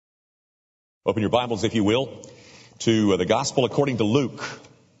Open your Bibles, if you will, to the Gospel according to Luke.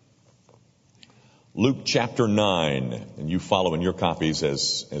 Luke chapter 9, and you follow in your copies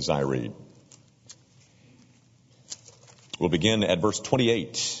as I read. We'll begin at verse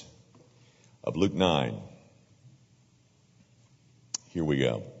 28 of Luke 9. Here we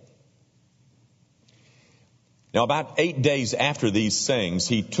go. Now about 8 days after these sayings,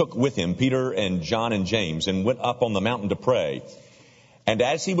 he took with him Peter and John and James and went up on the mountain to pray. And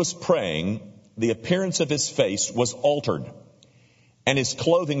as he was praying, the appearance of his face was altered, and his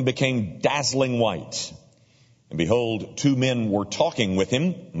clothing became dazzling white. And behold, two men were talking with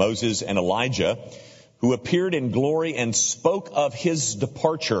him, Moses and Elijah, who appeared in glory and spoke of his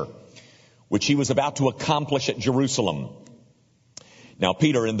departure, which he was about to accomplish at Jerusalem. Now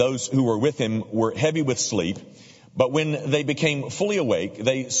Peter and those who were with him were heavy with sleep, but when they became fully awake,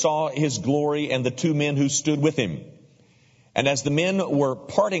 they saw his glory and the two men who stood with him. And as the men were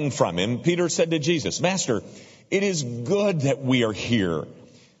parting from him, Peter said to Jesus, "Master, it is good that we are here.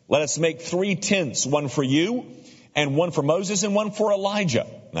 Let us make 3 tents, one for you, and one for Moses, and one for Elijah,"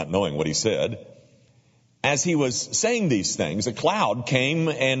 not knowing what he said. As he was saying these things, a cloud came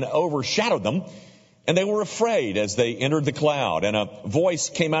and overshadowed them, and they were afraid as they entered the cloud. And a voice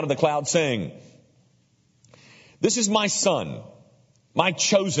came out of the cloud saying, "This is my son, my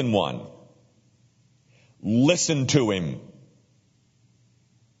chosen one. Listen to him."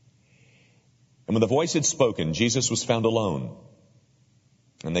 And when the voice had spoken, Jesus was found alone.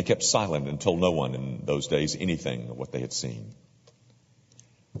 And they kept silent and told no one in those days anything of what they had seen.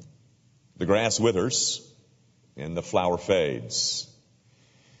 The grass withers and the flower fades,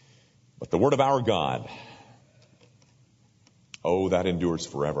 but the word of our God, oh, that endures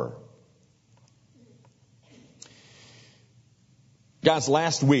forever. Guys,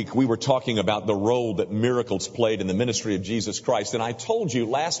 last week we were talking about the role that miracles played in the ministry of Jesus Christ. And I told you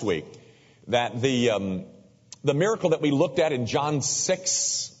last week that the miracle that we looked at in John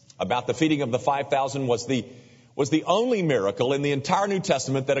 6 about the feeding of the 5,000 was the only miracle in the entire New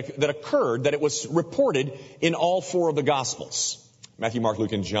Testament that occurred, that it was reported in all 4 of the Gospels, Matthew, Mark,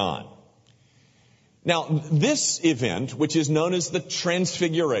 Luke, and John. Now, this event, which is known as the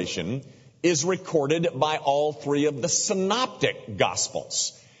Transfiguration, is recorded by all 3 of the Synoptic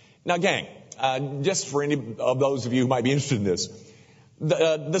Gospels. Now, gang, just for any of those of you who might be interested in this,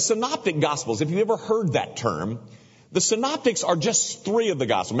 the Synoptic Gospels, if you've ever heard that term, the Synoptics are just 3 of the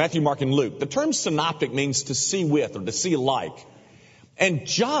Gospels, Matthew, Mark, and Luke. The term synoptic means to see with or to see like. And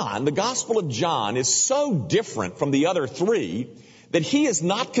John, the Gospel of John, is so different from the other 3 that he is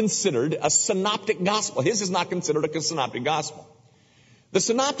not considered a synoptic gospel. His is not considered a synoptic gospel. The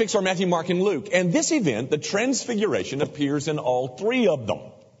Synoptics are Matthew, Mark, and Luke. And this event, the Transfiguration, appears in all 3 of them.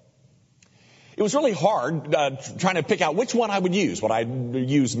 It was really hard trying to pick out which one I would use. Would I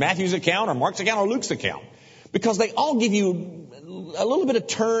use Matthew's account or Mark's account or Luke's account? Because they all give you a little bit of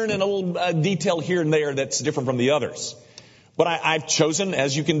turn and a little detail here and there that's different from the others. But I've chosen,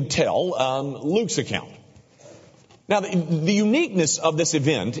 as you can tell, Luke's account. Now, the uniqueness of this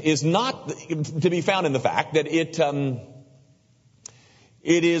event is not to be found in the fact that it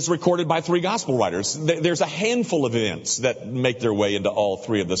is recorded by 3 gospel writers. There's a handful of events that make their way into all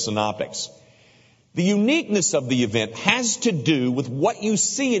 3 of the synoptics. The uniqueness of the event has to do with what you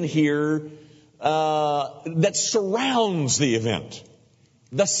see and hear that surrounds the event.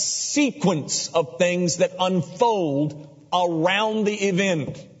 The sequence of things that unfold around the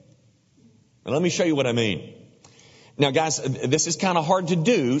event. And let me show you what I mean. Now, guys, this is kind of hard to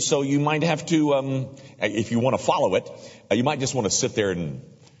do, so you might have to, if you want to follow it, you might just want to sit there and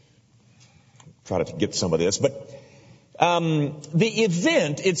try to get some of this. But the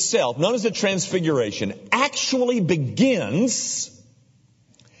event itself, known as the Transfiguration, actually begins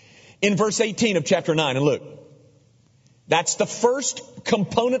in verse 18 of chapter 9 in Luke. That's the first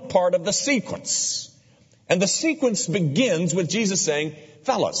component part of the sequence. And the sequence begins with Jesus saying,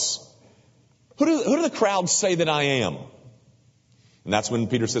 "Fellas, who do the crowds say that I am?" And that's when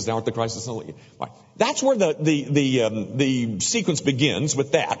Peter says, "Thou art the Christ, the Son of God." That's where the sequence begins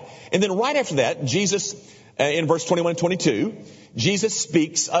with that. And then right after that, Jesus, in verse 21 and 22, Jesus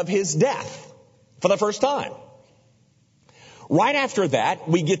speaks of his death for the first time. Right after that,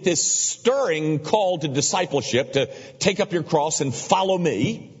 we get this stirring call to discipleship, to take up your cross and follow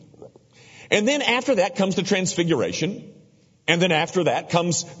me. And then after that comes the Transfiguration. And then after that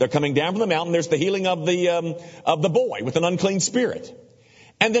comes, they're coming down from the mountain. There's the healing of the boy with an unclean spirit.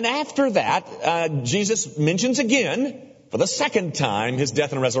 And then after that, Jesus mentions again, for the second time, his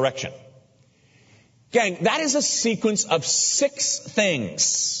death and resurrection. Gang, that is a sequence of 6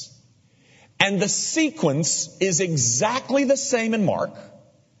 things. And the sequence is exactly the same in Mark,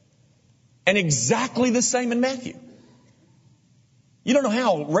 and exactly the same in Matthew. You don't know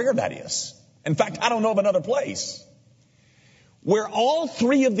how rare that is. In fact, I don't know of another place where all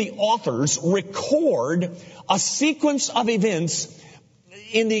three of the authors record a sequence of events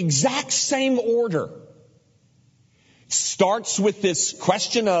in the exact same order. Starts with this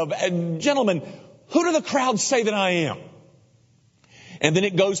question of, gentlemen, who do the crowd say that I am? And then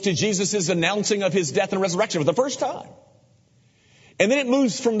it goes to Jesus' announcing of his death and resurrection for the first time. And then it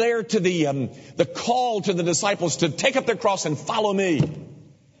moves from there to the call to the disciples to take up their cross and follow me.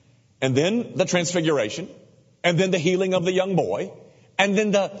 And then the transfiguration. And then the healing of the young boy. And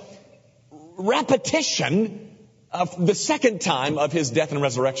then the repetition of the second time of his death and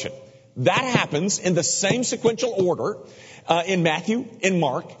resurrection. That happens in the same sequential order in Matthew, in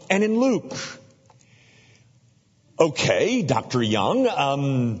Mark, and in Luke. Okay, Dr. Young,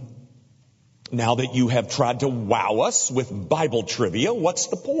 now that you have tried to wow us with Bible trivia, what's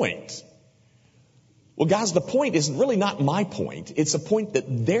the point? Well, guys, the point is really not my point. It's a point that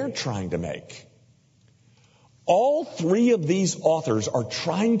they're trying to make. All three of these authors are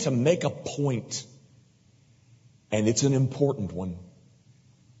trying to make a point, and it's an important one.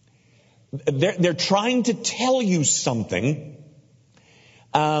 They're trying to tell you something,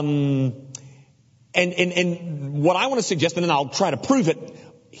 and what I want to suggest, and then I'll try to prove it,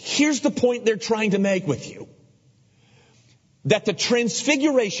 here's the point they're trying to make with you. That the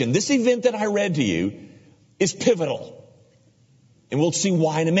transfiguration, this event that I read to you, is pivotal. And we'll see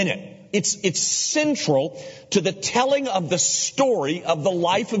why in a minute. It's central to the telling of the story of the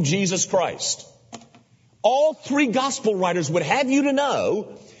life of Jesus Christ. All three gospel writers would have you to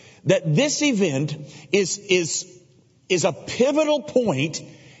know that this event is a pivotal point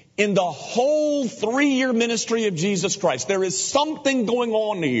in the whole 3-year ministry of Jesus Christ. There is something going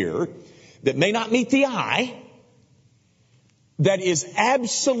on here that may not meet the eye that is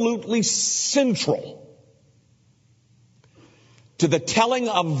absolutely central to the telling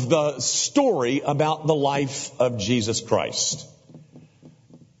of the story about the life of Jesus Christ.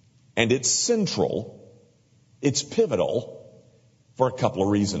 And it's central, it's pivotal for a couple of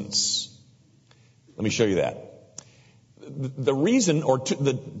reasons. Let me show you that. The reason, or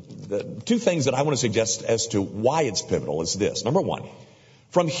the two things that I want to suggest as to why it's pivotal is this. Number one,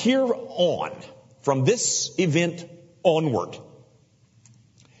 from here on, from this event onward,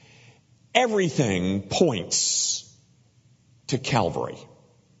 everything points to Calvary.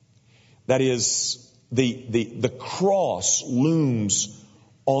 That is, the cross looms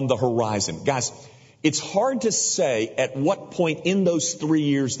on the horizon. Guys, it's hard to say at what point in those 3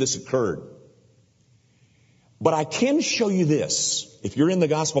 years this occurred. But I can show you this. If you're in the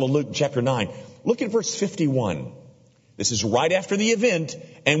Gospel of Luke chapter 9, look at verse 51. This is right after the event,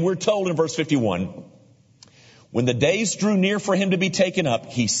 and we're told in verse 51, when the days drew near for him to be taken up,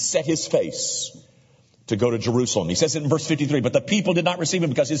 he set his face to go to Jerusalem. He says it in verse 53, but the people did not receive him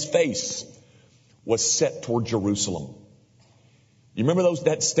because his face was set toward Jerusalem. You remember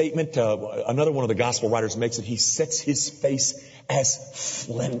that statement? Another one of the gospel writers makes it, he sets his face as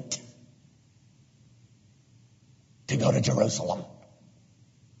flint to go to Jerusalem.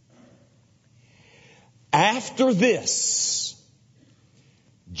 After this,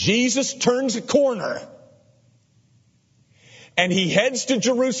 Jesus turns a corner and he heads to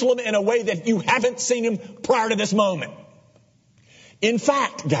Jerusalem in a way that you haven't seen him prior to this moment. In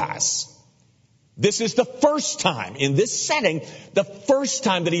fact, guys, this is the first time in this setting, the first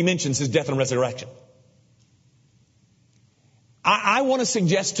time that he mentions his death and resurrection. I want to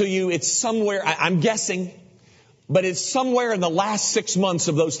suggest to you it's somewhere, I'm guessing, but it's somewhere in the last 6 months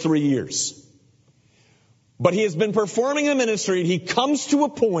of those 3 years. But he has been performing a ministry and he comes to a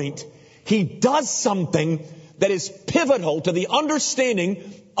point, he does something that is pivotal to the understanding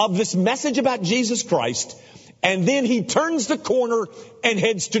of this message about Jesus Christ. And then he turns the corner and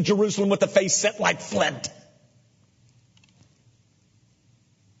heads to Jerusalem with a face set like flint.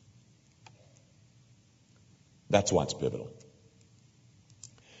 That's why it's pivotal.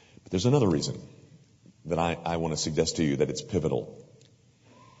 But there's another reason that I want to suggest to you that it's pivotal.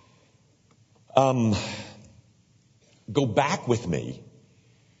 Go back with me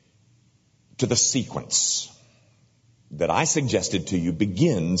to the sequence that I suggested to you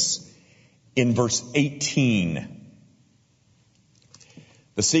begins in verse 18.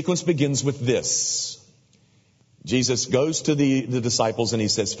 The sequence begins with this. Jesus goes to the disciples and he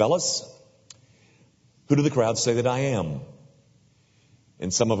says, fellas, who do the crowd say that I am?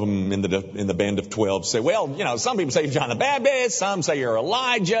 And some of them in the band of 12 say, well, some people say you're John the Baptist, some say you're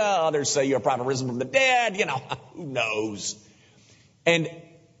Elijah, others say you're a prophet risen from the dead, who knows? And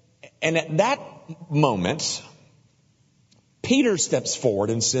at that moment, Peter steps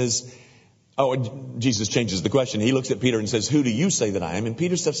forward and says, Oh, Jesus changes the question. He looks at Peter and says, who do you say that I am? And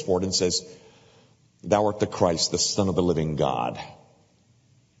Peter steps forward and says, thou art the Christ, the Son of the living God.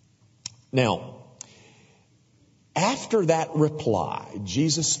 Now, after that reply,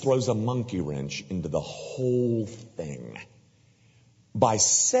 Jesus throws a monkey wrench into the whole thing by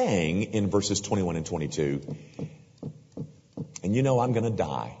saying in verses 21 and 22, and you know I'm going to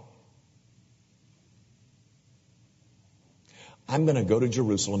die. I'm going to go to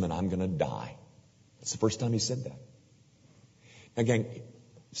Jerusalem and I'm going to die. That's the first time he said that. Again,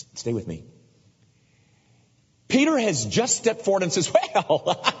 stay with me. Peter has just stepped forward and says,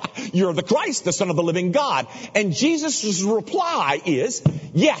 well, you're the Christ, the Son of the living God. And Jesus' reply is,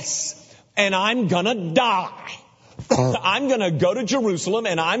 yes, and I'm going to die. I'm going to go to Jerusalem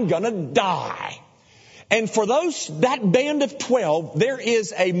and I'm going to die. And for that band of 12, there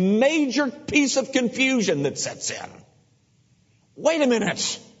is a major piece of confusion that sets in. Wait a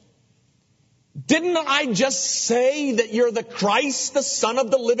minute. Didn't I just say that you're the Christ, the Son of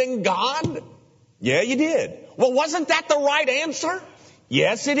the living God? Yeah, you did. Well, wasn't that the right answer?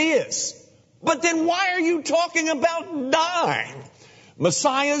 Yes, it is. But then why are you talking about dying?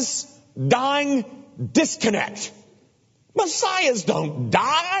 Messiahs dying, disconnect. Messiahs don't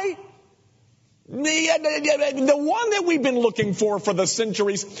die. The one that we've been looking for the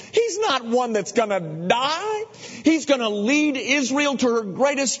centuries, he's not one that's going to die. He's going to lead Israel to her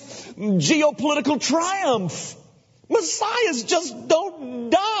greatest geopolitical triumph. Messiahs just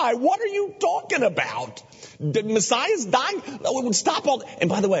don't die. What are you talking about? Did Messiahs dying? Stop all. And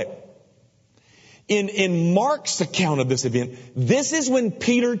by the way, in Mark's account of this event, this is when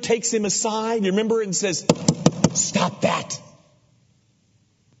Peter takes him aside, you remember, and says, stop that.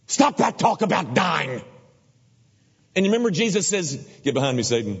 Stop that talk about dying. And you remember Jesus says, get behind me,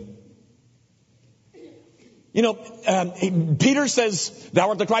 Satan. You know, Peter says, thou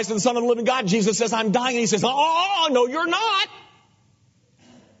art the Christ and the Son of the living God. Jesus says, I'm dying. And he says, oh, no, you're not.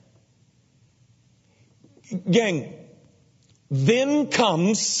 Gang, then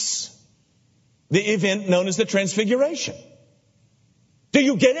comes the event known as the Transfiguration. Do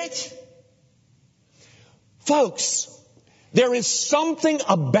you get it? Folks, there is something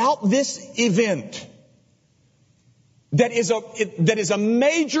about this event that is a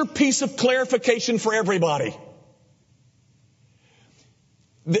major piece of clarification for everybody.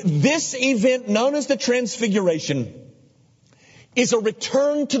 This event known as the Transfiguration is a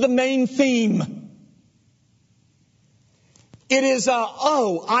return to the main theme. It is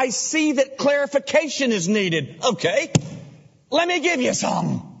I see that clarification is needed. Okay, let me give you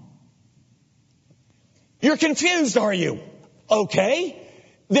some. You're confused, are you? Okay,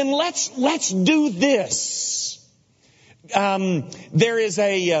 then let's do this. There is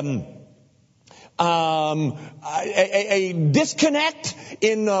a disconnect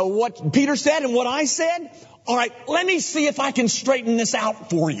in what Peter said and what I said. All right, let me see if I can straighten this out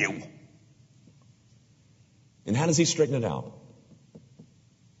for you. And how does he straighten it out?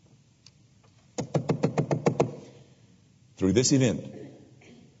 Through this event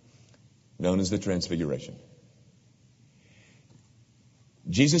known as the Transfiguration.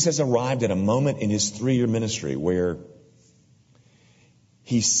 Jesus has arrived at a moment in his 3-year ministry where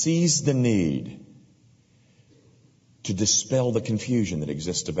he sees the need to dispel the confusion that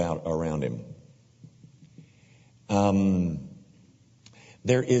exists around him.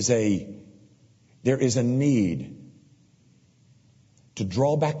 There is a need to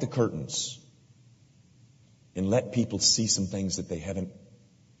draw back the curtains and let people see some things that they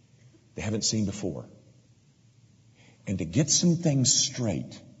haven't seen before. And to get some things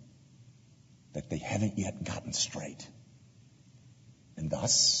straight that they haven't yet gotten straight. And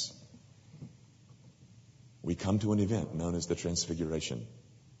thus, we come to an event known as the Transfiguration.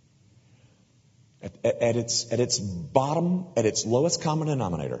 At its bottom, at its lowest common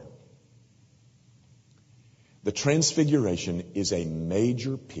denominator, the Transfiguration is a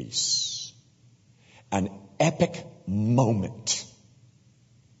major piece, an epic moment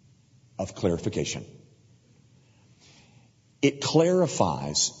of clarification. It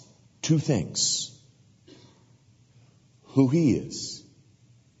clarifies two things: who he is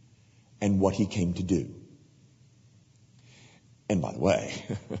and what he came to do. And by the way,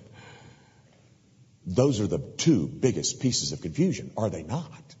 those are the two biggest pieces of confusion, are they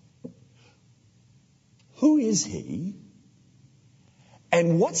not? Who is he?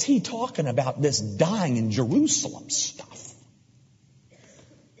 And what's he talking about, this dying in Jerusalem stuff?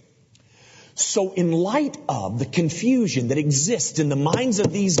 So in light of the confusion that exists in the minds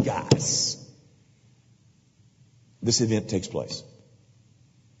of these guys, this event takes place.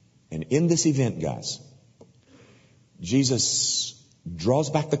 And in this event, guys, Jesus draws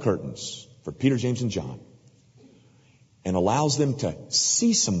back the curtains for Peter, James, and John, and allows them to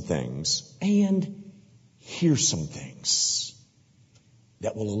see some things and hear some things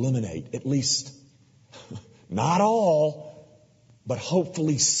that will eliminate at least, not all, but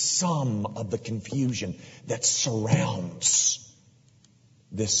hopefully some of the confusion that surrounds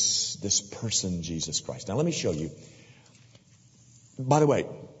this person, Jesus Christ. Now let me show you. By the way,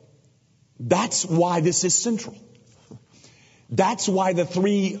 that's why this is central. That's why the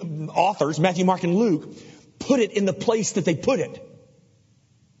three authors, Matthew, Mark, and Luke, put it in the place that they put it.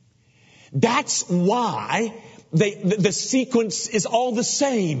 That's why the sequence is all the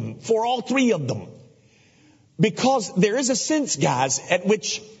same for all three of them. Because there is a sense, guys, at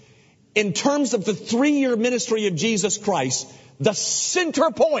which, in terms of the 3-year ministry of Jesus Christ, the center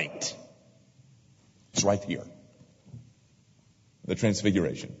point is right here. The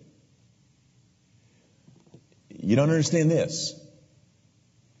Transfiguration. You don't understand this,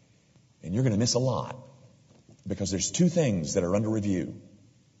 and you're going to miss a lot, because there's two things that are under review.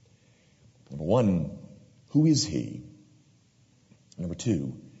 Number one, who is he? Number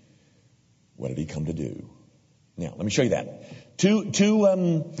two, what did he come to do? Now, let me show you that.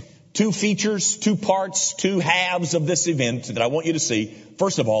 Two features, two parts, two halves of this event that I want you to see.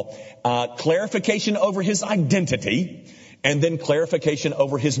 First of all, clarification over his identity, and then clarification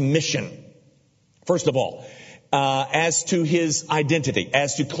over his mission. First of all, as to his identity,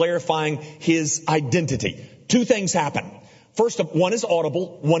 as to clarifying his identity, two things happen. First, one is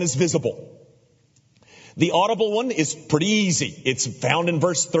audible, one is visible. The audible one is pretty easy. It's found in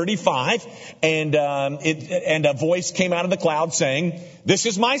verse 35, and a voice came out of the cloud saying, "This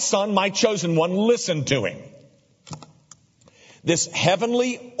is my son, my chosen one, listen to him." This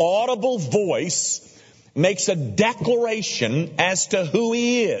heavenly audible voice makes a declaration as to who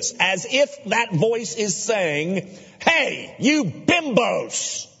he is, as if that voice is saying, "Hey, you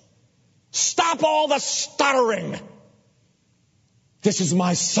bimbos, stop all the stuttering. This is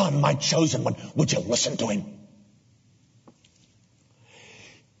my son, my chosen one. Would you listen to him?"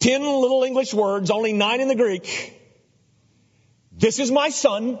 10 little English words, only 9 in the Greek. This is my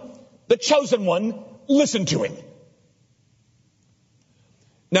son, the chosen one. Listen to him.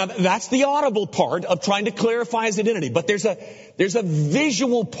 Now, that's the audible part of trying to clarify his identity. But there's a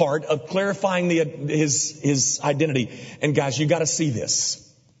visual part of clarifying his identity. And guys, you got to see this.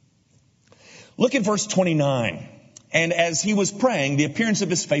 Look at verse 29. And as he was praying, the appearance of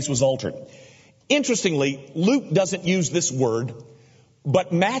his face was altered. Interestingly, Luke doesn't use this word,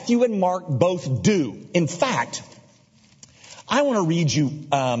 but Matthew and Mark both do. In fact, I want to read you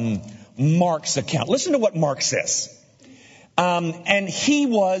Mark's account. Listen to what Mark says. And he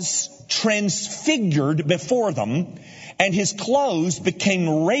was transfigured before them, and his clothes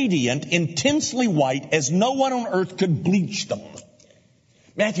became radiant, intensely white, as no one on earth could bleach them.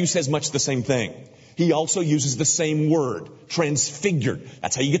 Matthew says much the same thing. He also uses the same word, transfigured.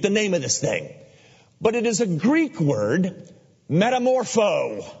 That's how you get the name of this thing. But it is a Greek word,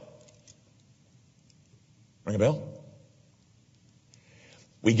 metamorpho. Ring a bell?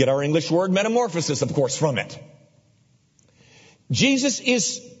 We get our English word metamorphosis, of course, from it. Jesus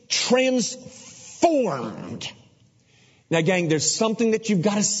is transformed. Now, gang, there's something that you've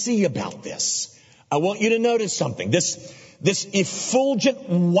got to see about this. I want you to notice something. This effulgent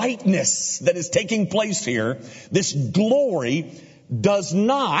whiteness that is taking place here, this glory, does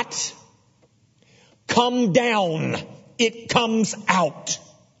not come down. It comes out.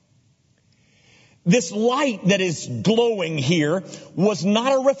 This light that is glowing here was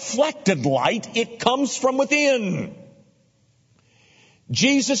not a reflected light. It comes from within.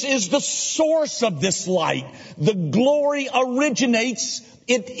 Jesus is the source of this light. The glory originates,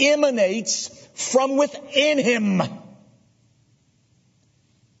 it emanates from within him.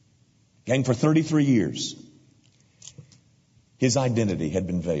 Gang, for 33 years, his identity had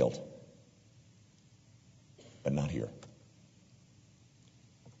been veiled. But not here.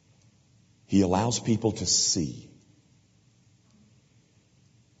 He allows people to see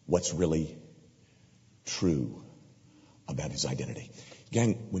what's really true about his identity.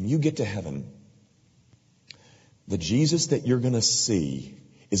 Gang, when you get to heaven, the Jesus that you're going to see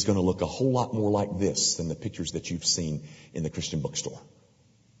is going to look a whole lot more like this than the pictures that you've seen in the Christian bookstore.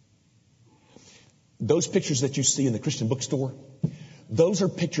 Those pictures that you see in the Christian bookstore, those are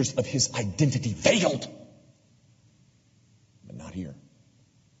pictures of his identity veiled. But not here.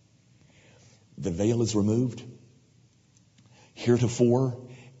 The veil is removed. Heretofore,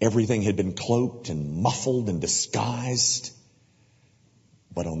 everything had been cloaked and muffled and disguised.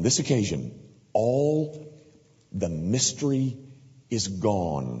 But on this occasion, all the mystery is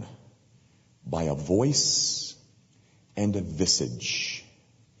gone by a voice and a visage.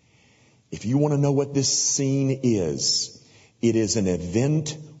 If if you want to know what this scene is, it is an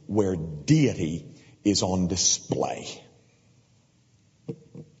event where deity is on display.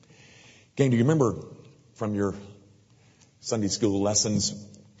 Gang, do you remember from your Sunday school lessons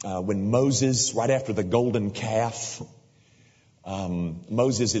when Moses, right after the golden calf,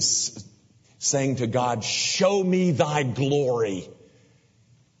 Moses is saying to God, "Show me thy glory."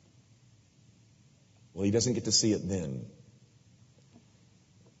 Well, he doesn't get to see it then,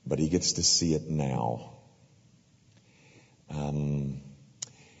 but he gets to see it now.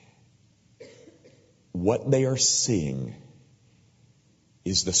 What they are seeing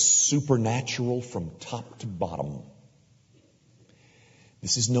is the supernatural from top to bottom.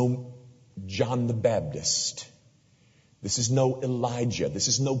 This is no John the Baptist. This is no Elijah. This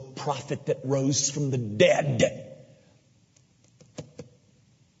is no prophet that rose from the dead.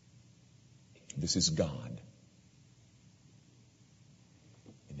 This is God.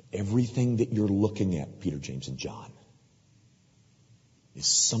 And everything that you're looking at, Peter, James, and John, is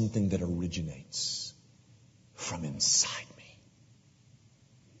something that originates from inside me.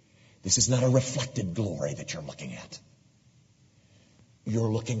 This is not a reflected glory that you're looking at.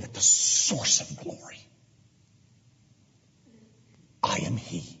 You're looking at the source of glory. I am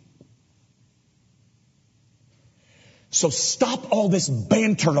He. So stop all this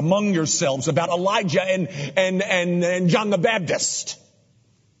banter among yourselves about Elijah and John the Baptist.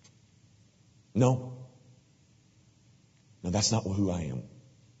 No, that's not who I am.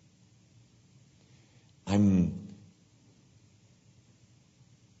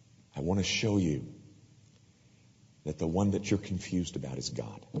 I want to show you that the one that you're confused about is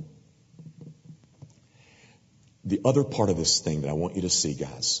God. The other part of this thing that I want you to see,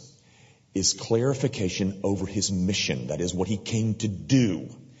 guys, is clarification over His mission. That is what He came to do.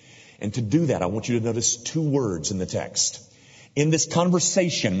 And to do that, I want you to notice two words in the text. In this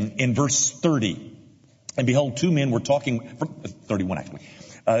conversation in verse 30, and behold, two men were talking, 31 actually,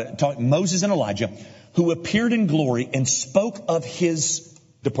 Moses and Elijah, who appeared in glory and spoke of His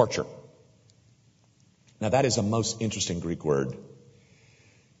departure. Now that is a most interesting Greek word.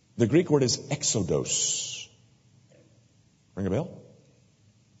 The Greek word is exodos. Ring a bell?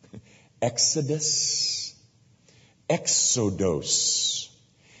 Exodus. Exodos.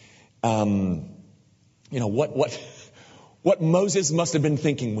 What Moses must have been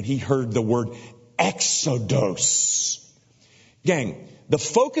thinking when he heard the word exodos. Gang, the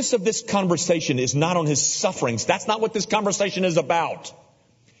focus of this conversation is not on his sufferings. That's not what this conversation is about.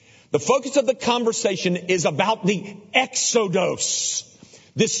 The focus of the conversation is about the exodos.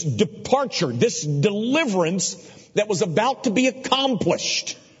 This departure, this deliverance that was about to be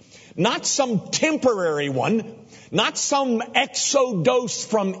accomplished. Not some temporary one, not some exodus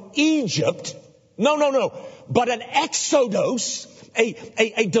from Egypt. No. But an exodus,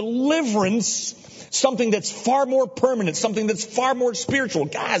 a deliverance, something that's far more permanent, something that's far more spiritual.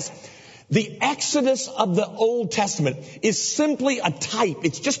 Guys, the Exodus of the Old Testament is simply a type.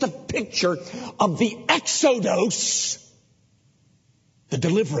 It's just a picture of the exodus, the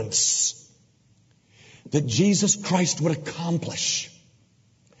deliverance that Jesus Christ would accomplish.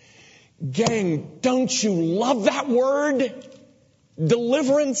 Gang, don't you love that word?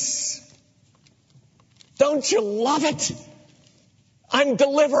 Deliverance. Don't you love it? I'm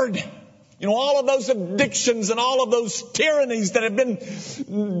delivered. You know, all of those addictions and all of those tyrannies that have been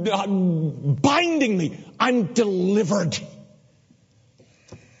binding me, I'm delivered.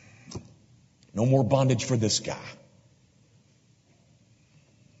 No more bondage for this guy.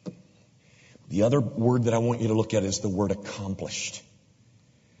 The other word that I want you to look at is the word accomplished.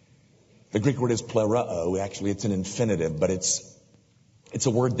 The Greek word is pleroo. Actually, it's an infinitive, but it's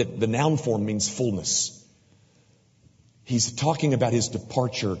a word that the noun form means fullness. He's talking about His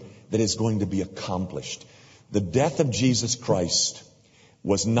departure that is going to be accomplished. The death of Jesus Christ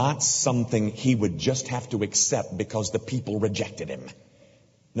was not something He would just have to accept because the people rejected Him.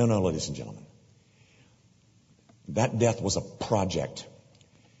 No, ladies and gentlemen. That death was a project.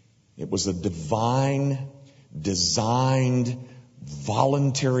 It was a divine, designed,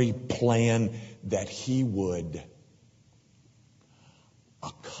 voluntary plan that He would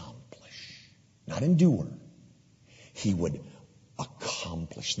accomplish. Not endure. He would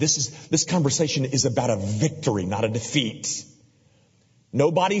accomplish. This conversation is about a victory, not a defeat.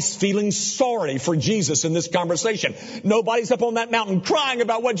 Nobody's feeling sorry for Jesus in this conversation. Nobody's up on that mountain crying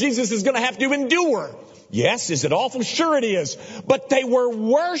about what Jesus is going to have to endure. Yes, is it awful? Sure it is. But they were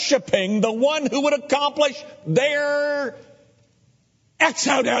worshiping the one who would accomplish their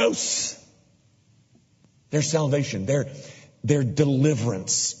exodus, their salvation, their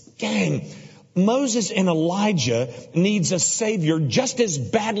deliverance. Gang, Moses and Elijah needs a Savior just as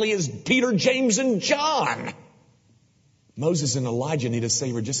badly as Peter, James, and John. Moses and Elijah need a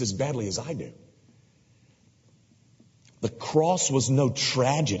Savior just as badly as I do. The cross was no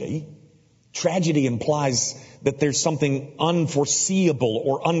tragedy. Tragedy implies that there's something unforeseeable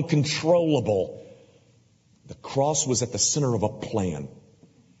or uncontrollable. The cross was at the center of a plan.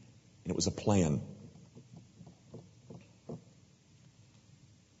 And it was a plan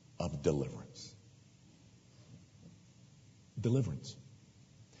of deliverance. Deliverance.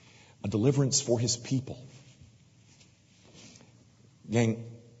 A deliverance for his people. Gang,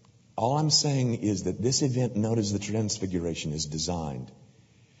 all I'm saying is that this event known as the Transfiguration is designed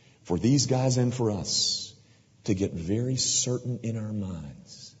for these guys and for us to get very certain in our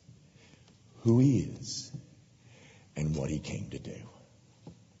minds who he is and what he came to do.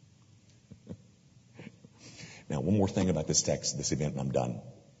 Now, one more thing about this text, this event, and I'm done.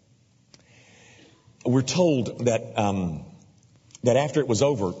 We're told that that after it was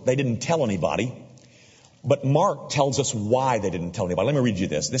over, they didn't tell anybody. But Mark tells us why they didn't tell anybody. Let me read you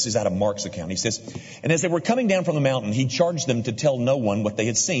this. This is out of Mark's account. He says, "And as they were coming down from the mountain, he charged them to tell no one what they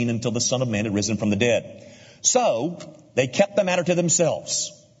had seen until the Son of Man had risen from the dead. So they kept the matter to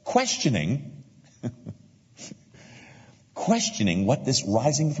themselves, questioning what this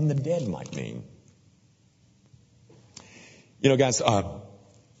rising from the dead might mean." You know, guys,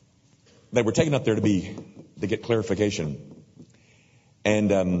 they were taken up there to get clarification.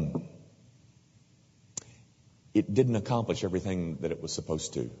 And it didn't accomplish everything that it was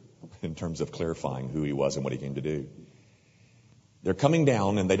supposed to in terms of clarifying who he was and what he came to do. They're coming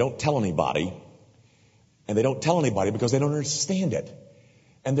down and they don't tell anybody. And they don't tell anybody because they don't understand it.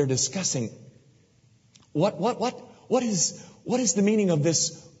 And they're discussing what is the meaning of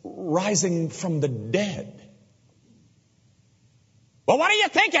this rising from the dead? Well, what do you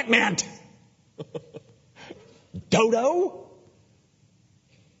think it meant? Dodo?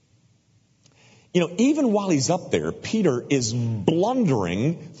 You know, even while he's up there, Peter is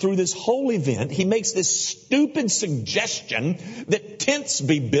blundering through this whole event. He makes this stupid suggestion that tents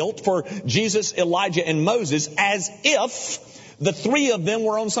be built for Jesus, Elijah, and Moses as if the three of them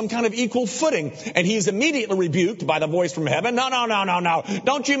were on some kind of equal footing. And he's immediately rebuked by the voice from heaven. No.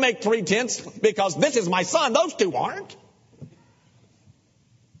 Don't you make 3 tents because this is my son. Those 2 aren't.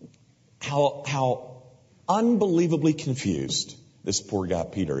 How unbelievably confused this poor guy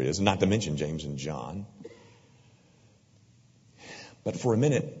Peter is, not to mention James and John. But for a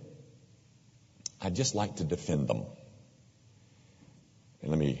minute, I'd just like to defend them.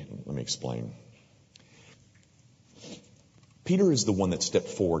 And let me explain. Peter is the one that stepped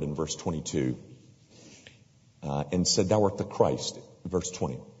forward in verse 22 and said, "Thou art the Christ," verse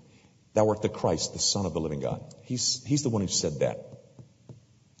 20. "Thou art the Christ, the Son of the living God." He's the one who said that.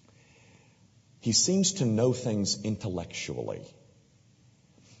 He seems to know things intellectually,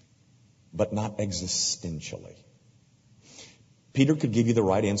 but not existentially. Peter could give you the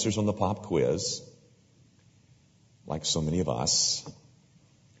right answers on the pop quiz, like so many of us.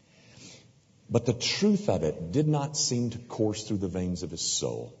 But the truth of it did not seem to course through the veins of his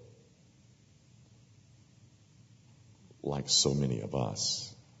soul, like so many of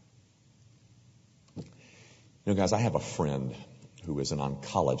us. You know, guys, I have a friend who is an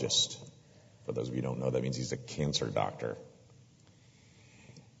oncologist. For those of you who don't know, that means he's a cancer doctor.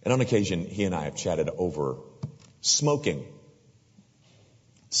 And on occasion, he and I have chatted over smoking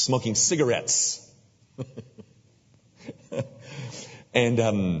cigarettes. And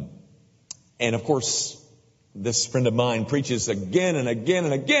of course, this friend of mine preaches again and again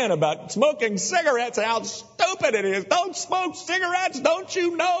and again about smoking cigarettes and how stupid it is. Don't smoke cigarettes. Don't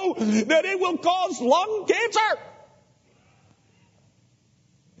you know that it will cause lung cancer?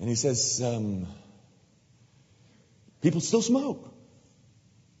 And he says, people still smoke.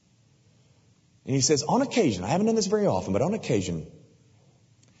 And he says, on occasion, I haven't done this very often, but on occasion,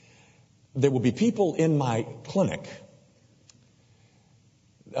 there will be people in my clinic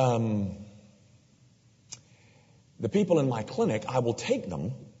the people in my clinic, I will take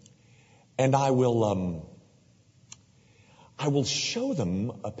them and I will show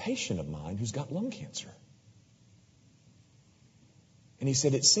them a patient of mine who's got lung cancer. And he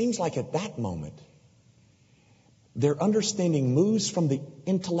said, it seems like at that moment, their understanding moves from the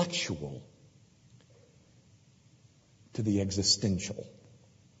intellectual to the existential.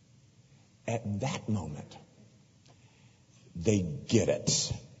 At that moment, they get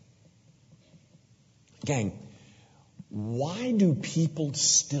it. Gang, why do people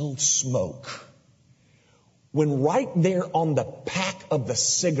still smoke when right there on the pack of the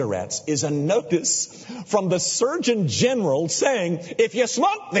cigarettes is a notice from the Surgeon General saying, if you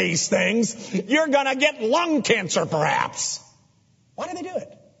smoke these things, you're going to get lung cancer perhaps. Why do they do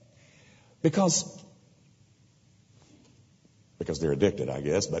it? Because they're addicted, I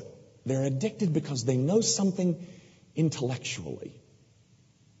guess, but they're addicted because they know something intellectually.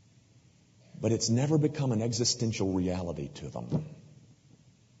 But it's never become an existential reality to them.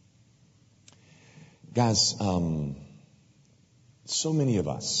 Guys, so many of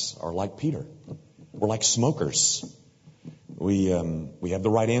us are like Peter. We're like smokers. We have the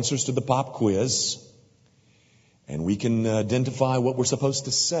right answers to the pop quiz, and we can identify what we're supposed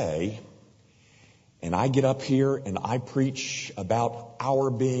to say. And I get up here and I preach about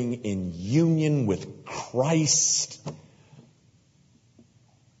our being in union with Christ.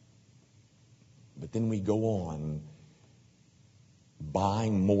 But then we go on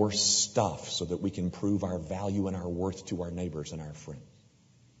buying more stuff so that we can prove our value and our worth to our neighbors and our friends.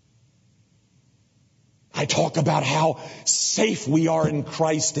 I talk about how safe we are in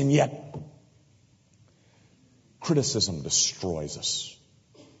Christ, and yet criticism destroys us.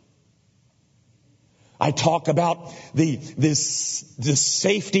 I talk about the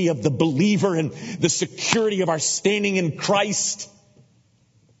safety of the believer and the security of our standing in Christ.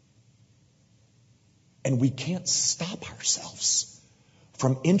 And we can't stop ourselves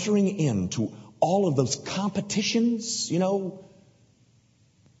from entering into all of those competitions,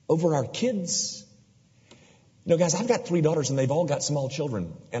 over our kids. Guys, I've got 3 daughters and they've all got small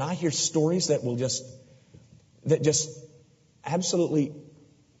children. And I hear stories that just absolutely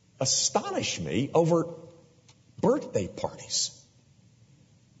astonish me over birthday parties.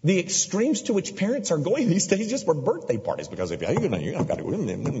 The extremes to which parents are going these days just for birthday parties. Because if you've got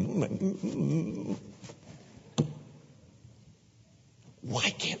to... Why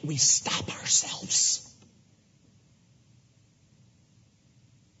can't we stop ourselves?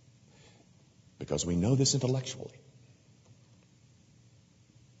 Because we know this intellectually.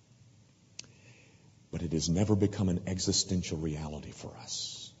 But it has never become an existential reality for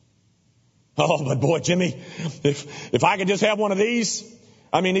us. Oh, but boy, Jimmy, if I could just have one of these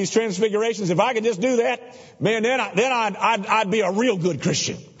transfigurations, if I could just do that, man, then I'd be a real good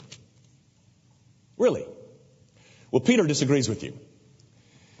Christian. Really? Well, Peter disagrees with you.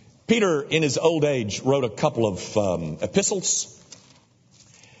 Peter, in his old age, wrote a couple of epistles.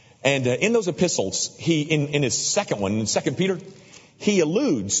 And in those epistles, he, in his second one, in 2 Peter, he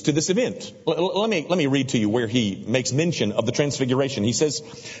alludes to this event. Let me read to you where he makes mention of the transfiguration. He says,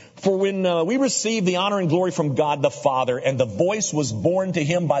 "For when we received the honor and glory from God the Father, and the voice was borne to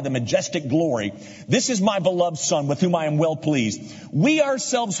him by the majestic glory, 'This is my beloved Son, with whom I am well pleased,' we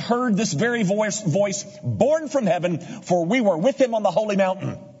ourselves heard this very voice born from heaven, for we were with him on the holy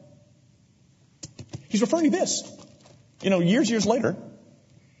mountain." He's referring to this, years later. And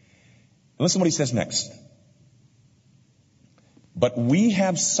listen to what he says next. "But we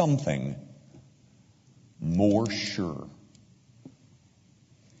have something more sure."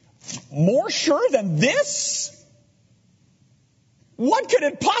 More sure than this? What could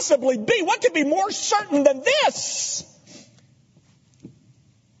it possibly be? What could be more certain than this?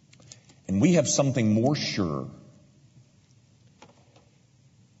 "And we have something more sure,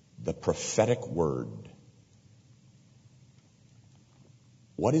 the prophetic word."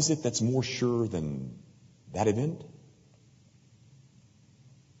 What is it that's more sure than that event?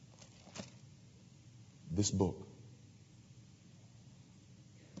 This book.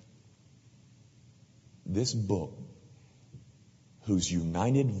 This book, whose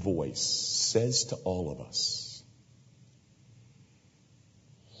united voice says to all of us,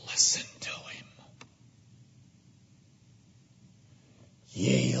 listen to him.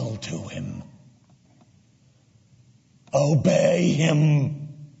 Yield to him. Obey him.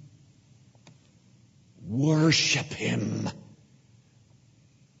 Worship him.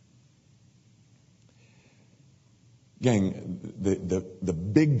 Gang, the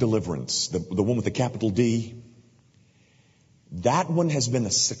big deliverance, the one with the capital D, that one has been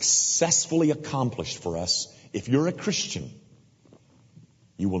successfully accomplished for us. If you're a Christian,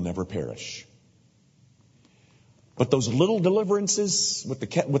 you will never perish. But those little deliverances with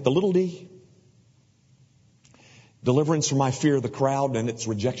the little d, deliverance from my fear of the crowd and its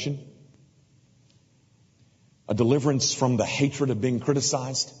rejection, a deliverance from the hatred of being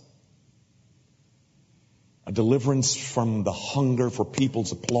criticized, a deliverance from the hunger for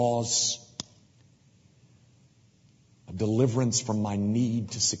people's applause, a deliverance from my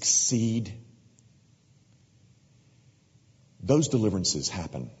need to succeed. Those deliverances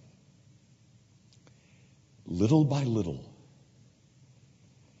happen little by little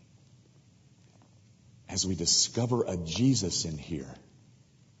as we discover a Jesus in here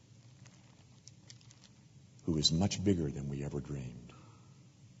who is much bigger than we ever dreamed.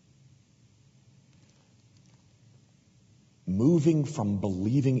 Moving from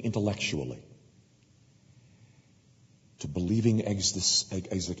believing intellectually to believing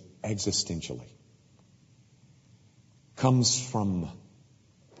existentially comes from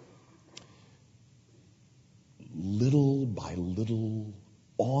little by little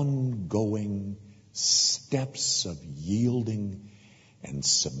ongoing steps of yielding and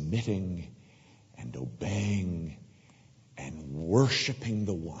submitting and obeying and worshiping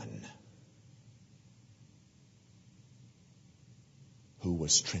the one who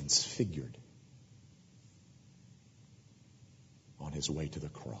was transfigured on his way to the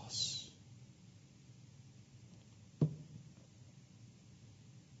cross.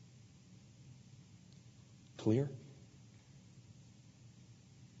 Clear?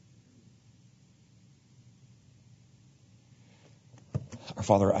 Our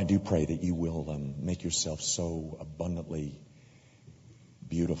Father, I do pray that you will make yourself so abundantly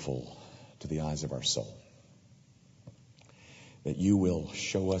beautiful to the eyes of our soul, that you will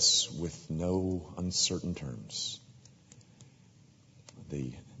show us with no uncertain terms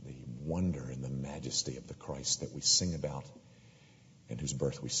the wonder and the majesty of the Christ that we sing about and whose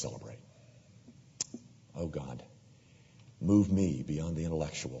birth we celebrate. Oh God, move me beyond the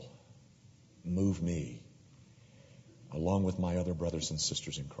intellectual. Move me, along with my other brothers and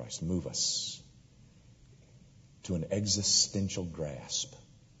sisters in Christ. Move us to an existential grasp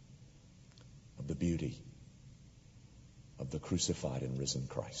of the beauty of the crucified and risen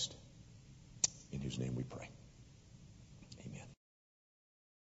Christ, in whose name we pray.